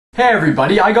Hey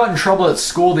everybody, I got in trouble at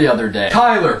school the other day.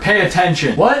 Tyler, pay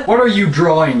attention. What? What are you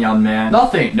drawing, young man?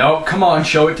 Nothing. Nope, come on,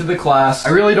 show it to the class.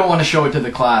 I really don't want to show it to the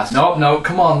class. Nope,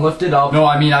 come on, lift it up. No,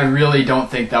 I mean, I really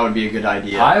don't think that would be a good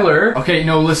idea. Tyler? Okay,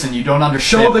 no, listen, you don't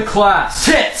understand. Show the class.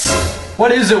 Tits!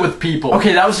 What is it with people?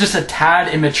 Okay, that was just a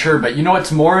tad immature, but you know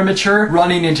what's more immature?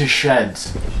 Running into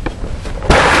sheds.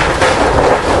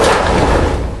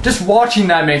 Just watching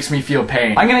that makes me feel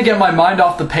pain. I'm gonna get my mind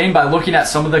off the pain by looking at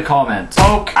some of the comments.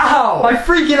 Poke. Ow! My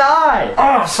freaking eye!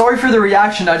 Oh, sorry for the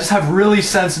reaction. I just have really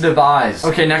sensitive eyes.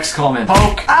 Okay, next comment.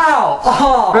 Poke. Ow!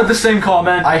 Oh! Read the same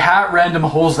comment. I hat random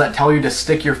holes that tell you to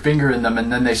stick your finger in them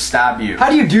and then they stab you.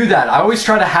 How do you do that? I always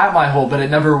try to hat my hole, but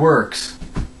it never works.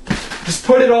 Just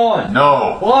put it on.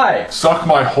 No. Why? Suck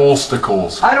my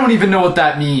holesticles. I don't even know what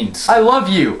that means. I love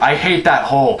you. I hate that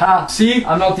hole. Ha, see?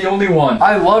 I'm not the only one.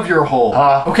 I love your hole.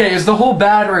 Okay, is the hole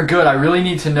bad or good? I really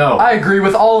need to know. I agree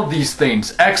with all of these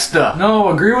things. Extra. No,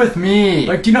 agree with me.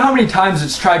 Like, do you know how many times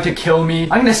it's tried to kill me?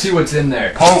 I'm gonna see what's in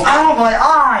there. Poke. Ow, my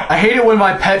eye! I hate it when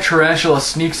my pet tarantula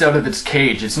sneaks out of its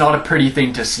cage. It's not a pretty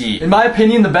thing to see. In my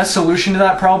opinion, the best solution to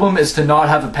that problem is to not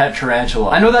have a pet tarantula.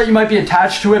 I know that you might be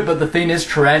attached to it, but the thing is,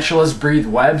 tarantulas breathe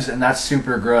webs, and that's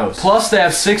super gross. Plus, they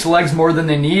have 6 legs more than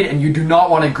they need, and you do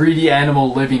not want a greedy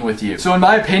animal living with you. So in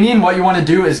my opinion, what you want to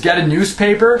do is get a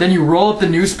newspaper, then you roll up the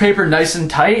newspaper nice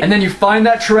and tight, and then you find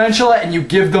that tarantula and you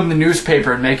give them the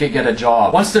newspaper and make it get a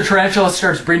job. Once the tarantula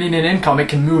starts bringing in income, it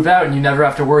can move out and you never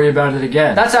have to worry about it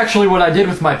again. That's actually what I did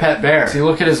with my pet bear. See,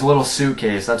 look at his little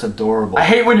suitcase. That's adorable. I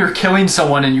hate when you're killing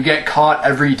someone and you get caught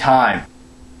every time.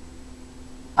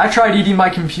 I tried eating my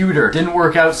computer. Didn't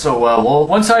work out so well. Well,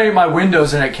 once I ate my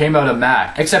Windows and it came out a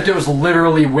Mac. Except it was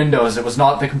literally Windows. It was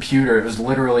not the computer. It was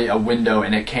literally a window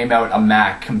and it came out a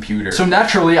Mac computer. So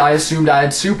naturally, I assumed I had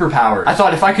superpowers. I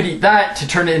thought if I could eat that to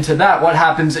turn it into that, what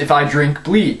happens if I drink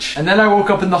bleach? And then I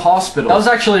woke up in the hospital. That was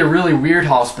actually a really weird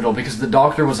hospital because the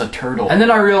doctor was a turtle. And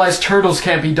then I realized turtles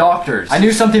can't be doctors. I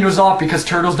knew something was off because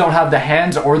turtles don't have the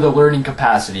hands or the learning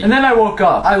capacity. And then I woke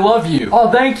up. I love you. Oh,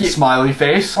 thank you. Smiley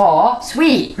face. Aw.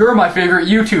 Sweet. You're my favorite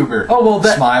YouTuber. Oh, well,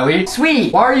 that Smiley.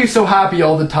 Sweet. Why are you so happy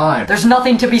all the time? There's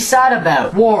nothing to be sad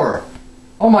about. War.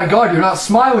 Oh my god, you're not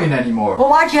smiling anymore. Well,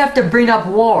 why'd you have to bring up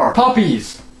war?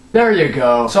 Puppies. There you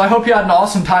go. So I hope you had an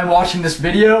awesome time watching this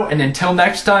video, and until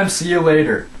next time, see you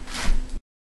later.